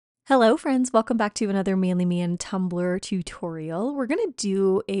Hello friends, welcome back to another Manly Man Tumbler tutorial. We're going to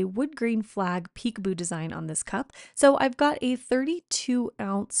do a wood grain flag peekaboo design on this cup. So I've got a 32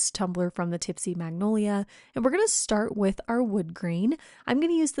 ounce tumbler from the Tipsy Magnolia, and we're going to start with our wood grain. I'm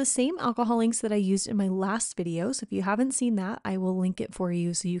going to use the same alcohol inks that I used in my last video. So if you haven't seen that, I will link it for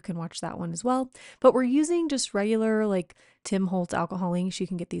you so you can watch that one as well. But we're using just regular like Tim Holtz alcohol inks. You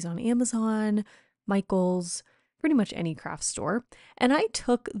can get these on Amazon, Michael's, pretty much any craft store. And I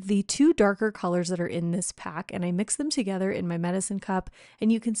took the two darker colors that are in this pack and I mixed them together in my medicine cup.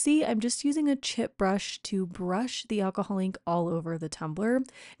 And you can see I'm just using a chip brush to brush the alcohol ink all over the tumbler.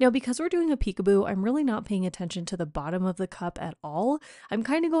 Now, because we're doing a peekaboo, I'm really not paying attention to the bottom of the cup at all. I'm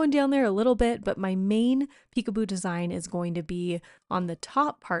kind of going down there a little bit, but my main peekaboo design is going to be on the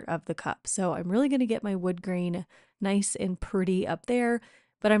top part of the cup. So I'm really going to get my wood grain nice and pretty up there,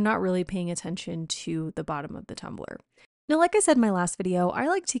 but I'm not really paying attention to the bottom of the tumbler. Now, like I said in my last video, I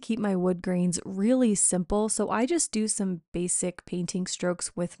like to keep my wood grains really simple, so I just do some basic painting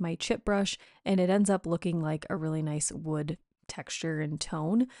strokes with my chip brush, and it ends up looking like a really nice wood texture and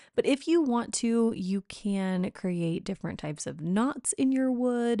tone. But if you want to, you can create different types of knots in your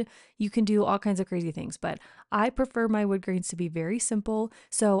wood. You can do all kinds of crazy things, but I prefer my wood grains to be very simple.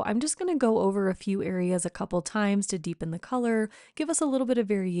 So I'm just going to go over a few areas a couple times to deepen the color, give us a little bit of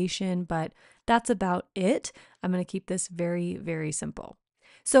variation, but that's about it. I'm going to keep this very, very simple.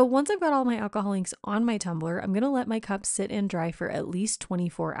 So once I've got all my alcohol inks on my tumbler, I'm going to let my cup sit and dry for at least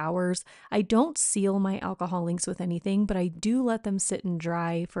 24 hours. I don't seal my alcohol inks with anything, but I do let them sit and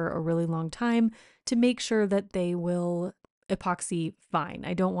dry for a really long time to make sure that they will epoxy fine.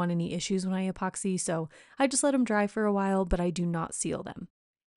 I don't want any issues when I epoxy, so I just let them dry for a while, but I do not seal them.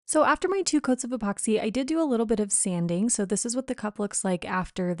 So after my 2 coats of epoxy, I did do a little bit of sanding. So this is what the cup looks like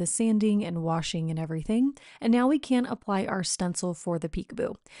after the sanding and washing and everything. And now we can apply our stencil for the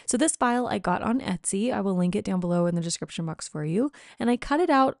peekaboo. So this file I got on Etsy. I will link it down below in the description box for you. And I cut it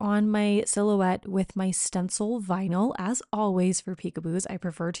out on my silhouette with my stencil vinyl. As always for peekaboos, I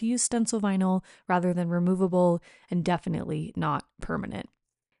prefer to use stencil vinyl rather than removable, and definitely not permanent.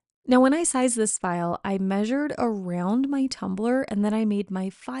 Now, when I sized this file, I measured around my tumbler and then I made my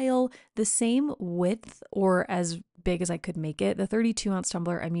file the same width or as big as I could make it. The 32 ounce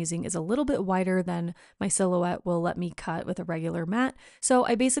tumbler I'm using is a little bit wider than my silhouette will let me cut with a regular mat. So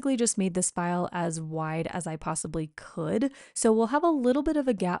I basically just made this file as wide as I possibly could. So we'll have a little bit of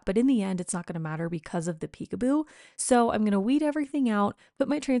a gap, but in the end, it's not going to matter because of the peekaboo. So I'm going to weed everything out, put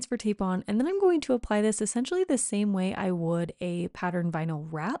my transfer tape on, and then I'm going to apply this essentially the same way I would a pattern vinyl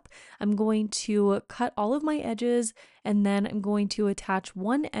wrap. I'm going to cut all of my edges, and then I'm going to attach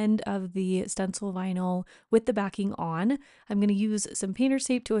one end of the stencil vinyl with the backing on. I'm going to use some painter's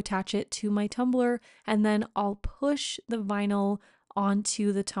tape to attach it to my tumbler, and then I'll push the vinyl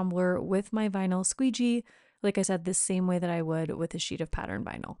onto the tumbler with my vinyl squeegee, like I said, the same way that I would with a sheet of pattern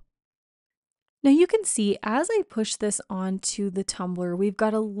vinyl. Now you can see as I push this onto the tumbler, we've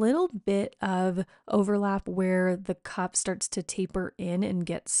got a little bit of overlap where the cup starts to taper in and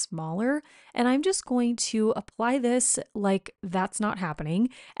get smaller. And I'm just going to apply this like that's not happening.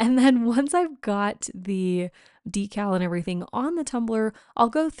 And then once I've got the decal and everything on the tumbler, I'll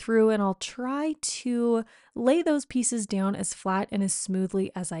go through and I'll try to lay those pieces down as flat and as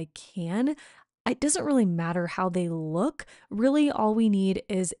smoothly as I can. It doesn't really matter how they look. Really, all we need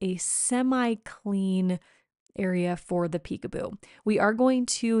is a semi-clean area for the peekaboo. We are going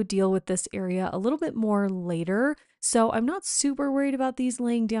to deal with this area a little bit more later, so I'm not super worried about these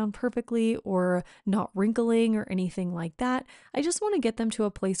laying down perfectly or not wrinkling or anything like that. I just want to get them to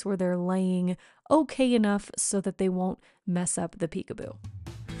a place where they're laying okay enough so that they won't mess up the peekaboo.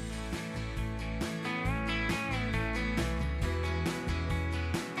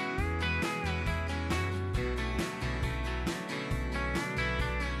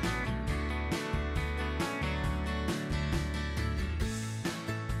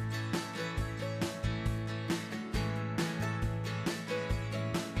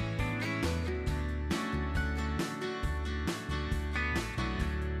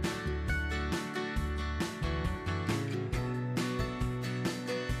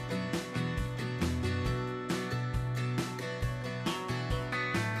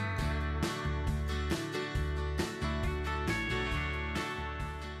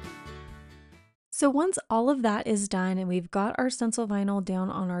 So once all of that is done and we've got our stencil vinyl down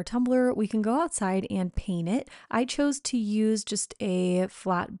on our tumbler, we can go outside and paint it. I chose to use just a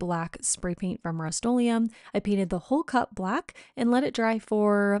flat black spray paint from Rust-Oleum. I painted the whole cup black and let it dry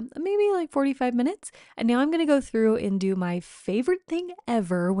for maybe like 45 minutes. And now I'm going to go through and do my favorite thing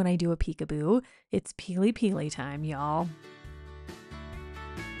ever when I do a peekaboo. It's peely time, y'all.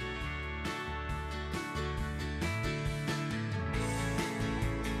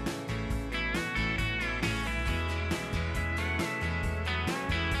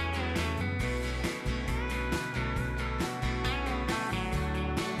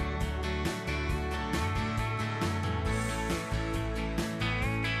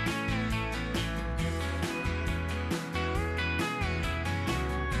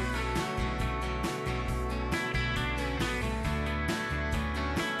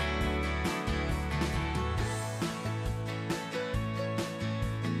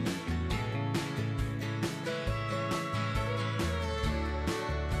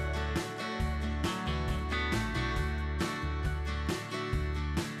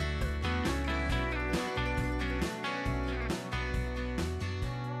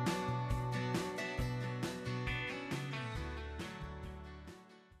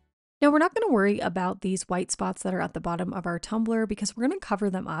 Now we're not going to worry about these white spots that are at the bottom of our tumbler because we're going to cover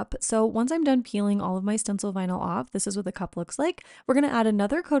them up. So once I'm done peeling all of my stencil vinyl off, this is what the cup looks like. We're going to add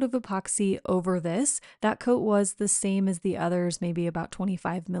another coat of epoxy over this. That coat was the same as the others, maybe about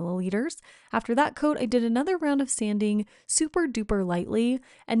 25 milliliters. After that coat, I did another round of sanding super duper lightly.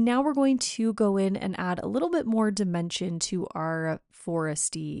 And now we're going to go in and add a little bit more dimension to our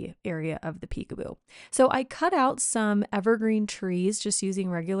foresty area of the peekaboo. So I cut out some evergreen trees just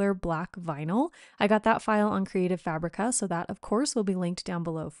using regular black vinyl. I got that file on Creative Fabrica, so that of course will be linked down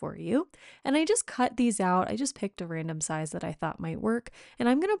below for you. And I just cut these out. I just picked a random size that I thought might work, and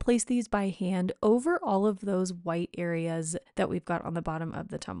I'm going to place these by hand over all of those white areas that we've got on the bottom of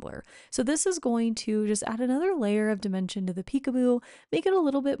the tumbler. So this is going to just add another layer of dimension to the peekaboo, make it a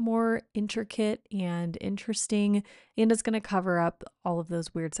little bit more intricate and interesting, and it's going to cover up all of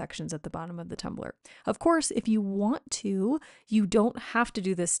those weird sections at the bottom of the tumbler. Of course, if you want to, you don't have to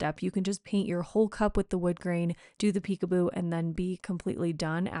do this step. You can just paint your whole cup with the wood grain, do the peekaboo, and then be completely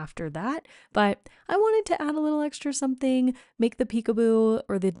done after that. But I wanted to add a little extra something, make the peekaboo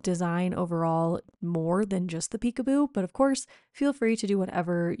or the design overall more than just the peekaboo. But of course, feel free to do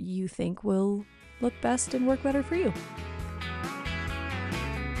whatever you think will look best and work better for you.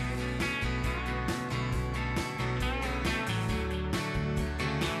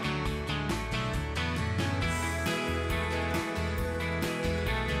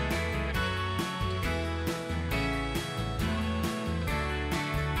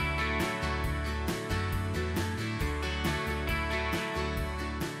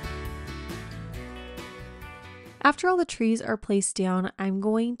 After all the trees are placed down, I'm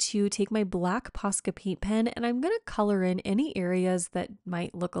going to take my black Posca paint pen and I'm going to color in any areas that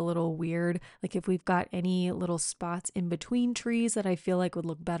might look a little weird. Like if we've got any little spots in between trees that I feel like would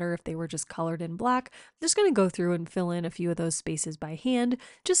look better if they were just colored in black, I'm just going to go through and fill in a few of those spaces by hand,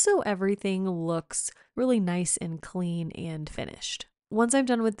 just so everything looks really nice and clean and finished. Once I'm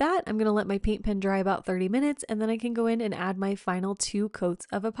done with that, I'm going to let my paint pen dry about 30 minutes and then I can go in and add my final 2 coats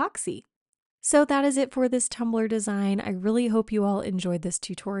of epoxy. So that is it for this tumbler design. I really hope you all enjoyed this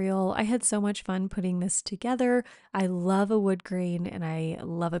tutorial. I had so much fun putting this together. I love a wood grain and I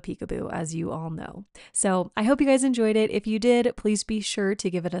love a peekaboo, as you all know. So I hope you guys enjoyed it. If you did, please be sure to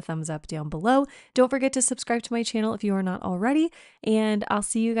give it a thumbs up down below. Don't forget to subscribe to my channel if you are not already, and I'll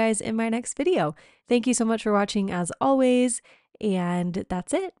see you guys in my next video. Thank you so much for watching as always, and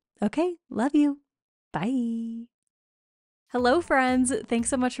that's it. Okay, love you. Bye. Hello friends, thanks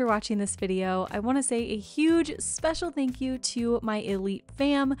so much for watching this video. I want to say a huge special thank you to my elite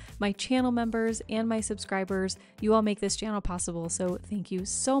fam, my channel members, and my subscribers. You all make this channel possible, so thank you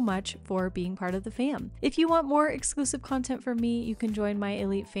so much for being part of the fam. If you want more exclusive content from me, you can join my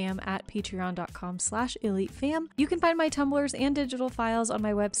elite fam at patreon.com/elitefam. You can find my tumblers and digital files on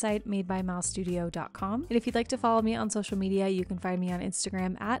my website madebymalstudio.com. And if you'd like to follow me on social media, you can find me on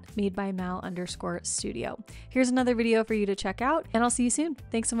Instagram at madebymal_studio. Here's another video for you to check out, and I'll see you soon.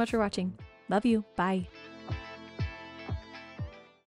 Thanks so much for watching. Love you. Bye.